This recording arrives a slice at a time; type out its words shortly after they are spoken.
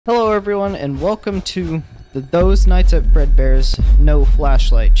everyone, and welcome to the Those Nights at Fredbears No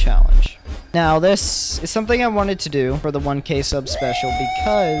Flashlight Challenge. Now, this is something I wanted to do for the 1K sub special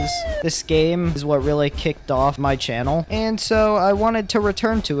because this game is what really kicked off my channel, and so I wanted to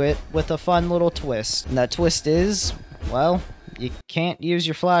return to it with a fun little twist. And that twist is, well, you can't use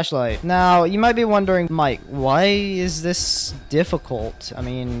your flashlight. Now, you might be wondering, Mike, why is this difficult? I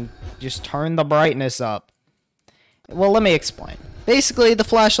mean, just turn the brightness up. Well, let me explain. Basically, the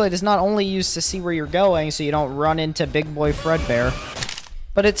flashlight is not only used to see where you're going so you don't run into Big Boy Fredbear,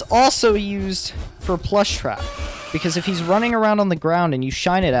 but it's also used for plush trap. Because if he's running around on the ground and you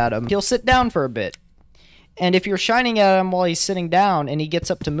shine it at him, he'll sit down for a bit. And if you're shining at him while he's sitting down and he gets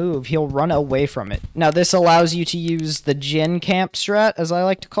up to move, he'll run away from it. Now, this allows you to use the gen camp strat, as I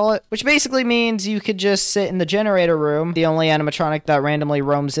like to call it, which basically means you could just sit in the generator room. The only animatronic that randomly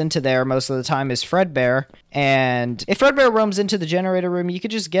roams into there most of the time is Fredbear. And if Fredbear roams into the generator room, you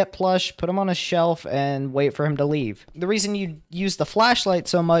could just get plush, put him on a shelf, and wait for him to leave. The reason you use the flashlight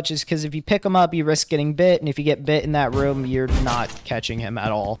so much is because if you pick him up, you risk getting bit, and if you get bit in that room, you're not catching him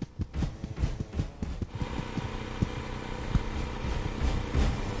at all.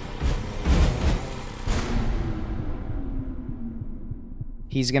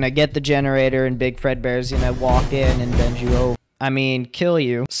 He's gonna get the generator, and Big Fredbear's gonna walk in and bend you over. I mean, kill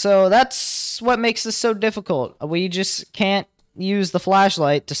you. So that's what makes this so difficult. We just can't use the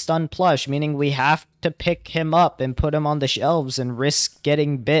flashlight to stun plush, meaning we have to pick him up and put him on the shelves and risk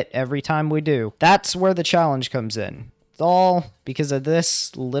getting bit every time we do. That's where the challenge comes in. It's all because of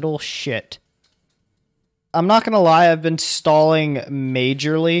this little shit. I'm not gonna lie, I've been stalling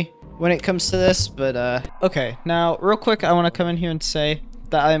majorly when it comes to this, but okay, now real quick I want to come in here and say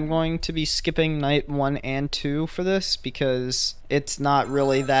that I'm going to be skipping night 1 and 2 for this because it's not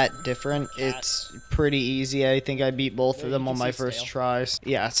really that different. It's pretty easy. I think I beat both of them on my first tries.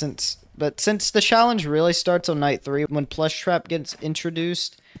 Yeah, since the challenge really starts on night 3 when plush trap gets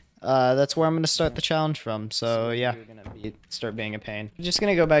introduced, that's where I'm going to start the challenge from. So yeah, you're gonna start being a pain. I'm just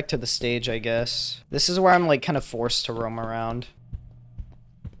going to go back to the stage, I guess. This is where I'm like kind of forced to roam around.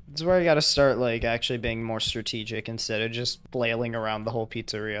 This is where I gotta start, like, actually being more strategic instead of just flailing around the whole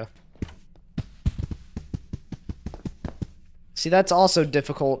pizzeria. See, that's also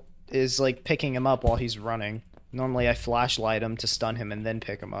difficult, is, like, picking him up while he's running. Normally I flashlight him to stun him and then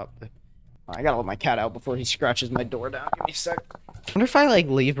pick him up. I gotta let my cat out before he scratches my door down. Give me a sec. I wonder if I, like,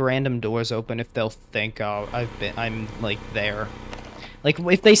 leave random doors open if they'll think, oh, I'm, like, there. Like,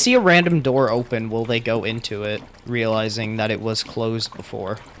 if they see a random door open, will they go into it, realizing that it was closed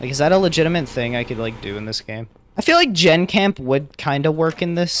before? Like, is that a legitimate thing I could, like, do in this game? I feel like Gen Camp would kind of work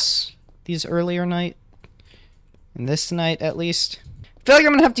in these earlier night. In this night, at least. I feel like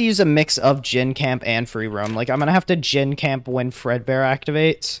I'm gonna have to use a mix of Gen Camp and Free Roam. Like, I'm gonna have to Gen Camp when Fredbear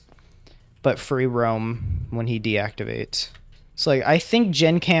activates, but Free Roam when he deactivates. So, like, I think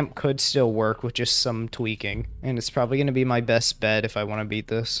Gen Camp could still work with just some tweaking, and it's probably going to be my best bet if I want to beat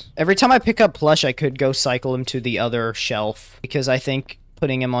this. Every time I pick up plush, I could go cycle him to the other shelf, because I think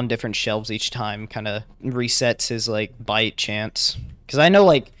putting him on different shelves each time kind of resets his, like, bite chance. Because I know,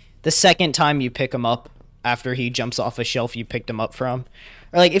 like, the second time you pick him up after he jumps off a shelf you picked him up from,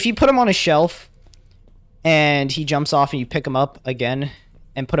 or, like, if you put him on a shelf and he jumps off and you pick him up again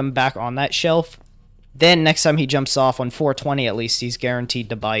and put him back on that shelf, then next time he jumps off on 420 at least, he's guaranteed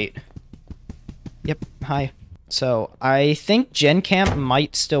to bite. Yep, hi. So, I think Gen Camp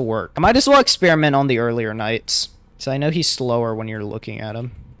might still work. I might as well experiment on the earlier nights. So I know he's slower when you're looking at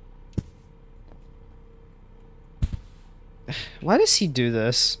him. Why does he do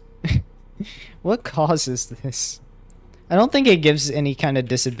this? What causes this? I don't think it gives any kind of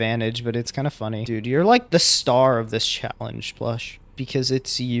disadvantage, but it's kind of funny. Dude, you're like the star of this challenge, Plush. Because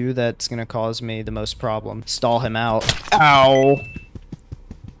it's you that's gonna cause me the most problem. Stall him out. Ow!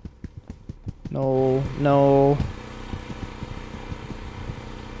 No, no.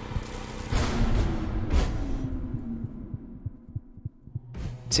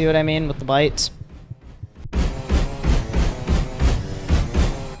 See what I mean with the bites?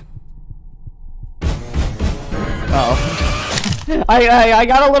 Uh-oh. I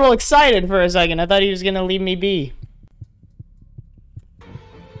got a little excited for a second. I thought he was gonna leave me be.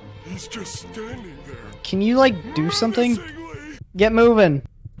 He's just standing there. Can you, like, do something? Get moving.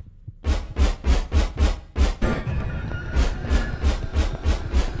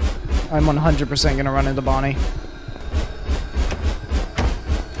 I'm 100% gonna run into Bonnie.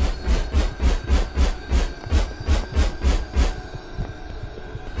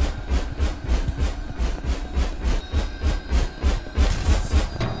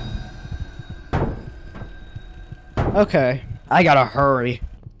 Okay. I gotta hurry.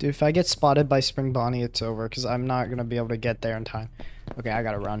 Dude, if I get spotted by Spring Bonnie, it's over, because I'm not going to be able to get there in time. Okay, I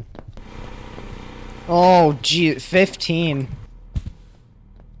gotta run. Oh, gee, 15.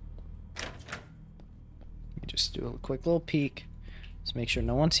 Let me just do a quick little peek. Just make sure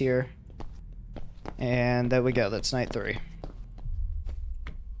no one's here. And there we go, that's night 3.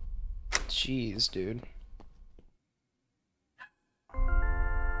 Jeez, dude.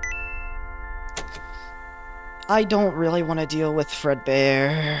 I don't really want to deal with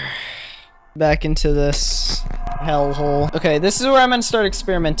Fredbear. Back into this hellhole. Okay, this is where I'm gonna start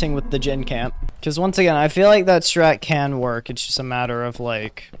experimenting with the gen camp. Because once again, I feel like that strat can work. It's just a matter of,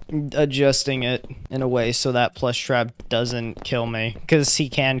 like, adjusting it in a way so that plush trap doesn't kill me. Because he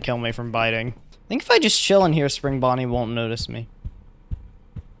can kill me from biting. I think if I just chill in here, Spring Bonnie won't notice me.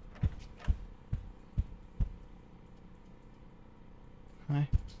 Hi.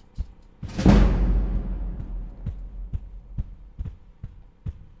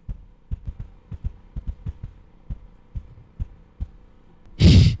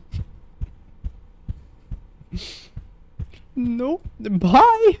 Nope.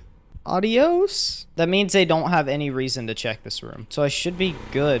 Bye. Adios. That means they don't have any reason to check this room. So I should be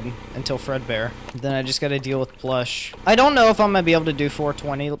good until Fredbear. Then I just gotta deal with Plush. I don't know if I'm gonna be able to do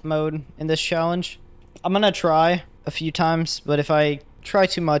 420 mode in this challenge. I'm gonna try a few times, but if I try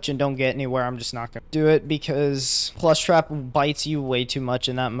too much and don't get anywhere, I'm just not gonna do it because Plush Trap bites you way too much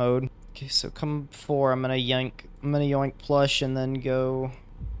in that mode. Okay, so come 4, I'm gonna yoink Plush and then go...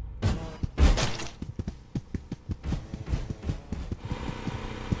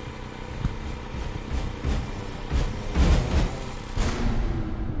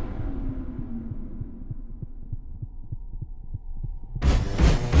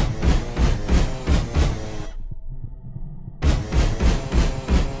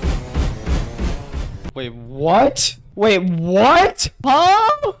 Wait, what? Wait, what?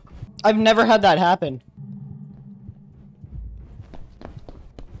 Huh? I've never had that happen.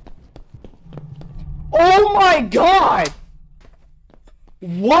 Oh my god!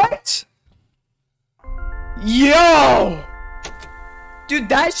 What? Yo! Dude,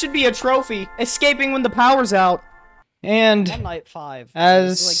 that should be a trophy. Escaping when the power's out. And on night 5,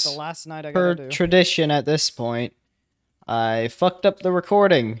 as like the last night I gotta do. Tradition at this point, I fucked up the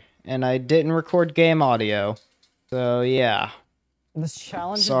recording. And I didn't record game audio. So, yeah. This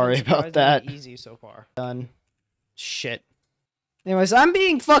challenge Sorry about that. Easy so far. Done. Shit. Anyways, I'm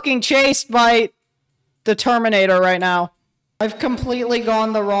being fucking chased by the Terminator right now. I've completely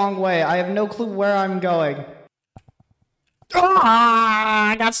gone the wrong way. I have no clue where I'm going. Ah,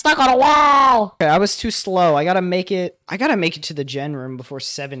 I got stuck on a wall! Okay, I was too slow. I gotta make it to the gen room before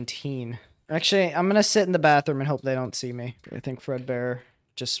 17. Actually, I'm gonna sit in the bathroom and hope they don't see me. I think Fredbear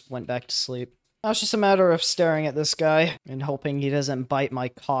just went back to sleep. Now it's just a matter of staring at this guy and hoping he doesn't bite my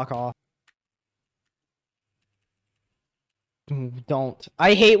cock off. Don't.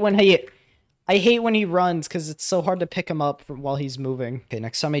 I hate when he runs because it's so hard to pick him up while he's moving. Okay,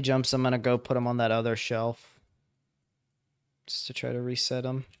 next time he jumps, I'm gonna go put him on that other shelf. Just to try to reset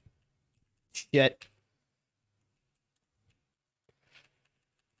him. Shit.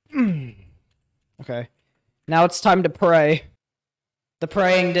 Okay. Now it's time to pray. The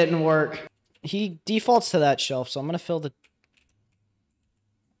praying didn't work. He defaults to that shelf, so I'm gonna fill the...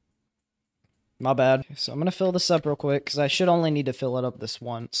 My bad. So I'm gonna fill this up real quick, because I should only need to fill it up this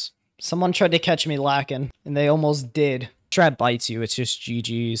once. Someone tried to catch me lacking, and they almost did. Trap bites you, it's just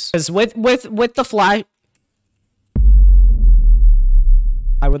GG's. Because with the flash...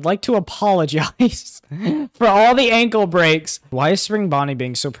 I would like to apologize for all the ankle breaks. Why is Spring Bonnie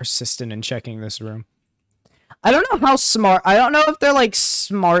being so persistent in checking this room? I don't know how smart... I don't know if they're, like,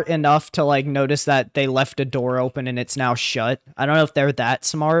 smart enough to, like, notice that they left a door open and it's now shut. I don't know if they're that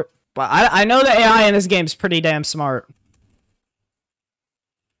smart. But I know the AI in this game's pretty damn smart.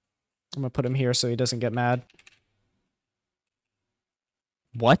 I'm gonna put him here so he doesn't get mad.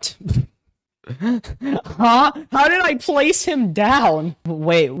 What? Huh? How did I place him down?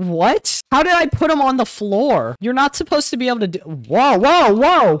 Wait, what? How did I put him on the floor? You're not supposed to be able to do- Whoa, whoa,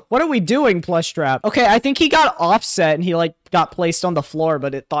 whoa! What are we doing, Plush Trap? Okay, I think he got offset and he, like, got placed on the floor,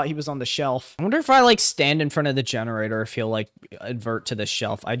 but it thought he was on the shelf. I wonder if I, like, stand in front of the generator if he'll, like, advert to the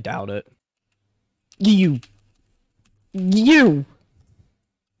shelf. I doubt it. You!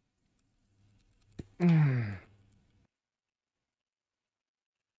 I'm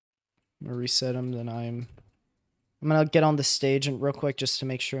gonna reset him, then I'm gonna get on the stage and real quick just to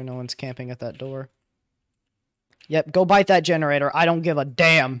make sure no one's camping at that door. Yep, go bite that generator. I don't give a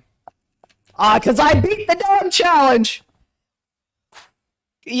damn. Ah, cause I beat the damn challenge!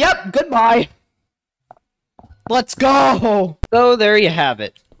 Yep, goodbye. Let's go! So there you have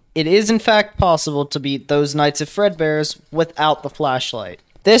it. it is in fact possible to beat those Knights of Fredbears without the flashlight.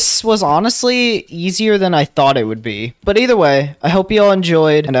 This was honestly easier than I thought it would be. But either way, I hope you all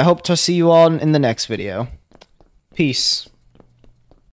enjoyed, and I hope to see you all in the next video. Peace.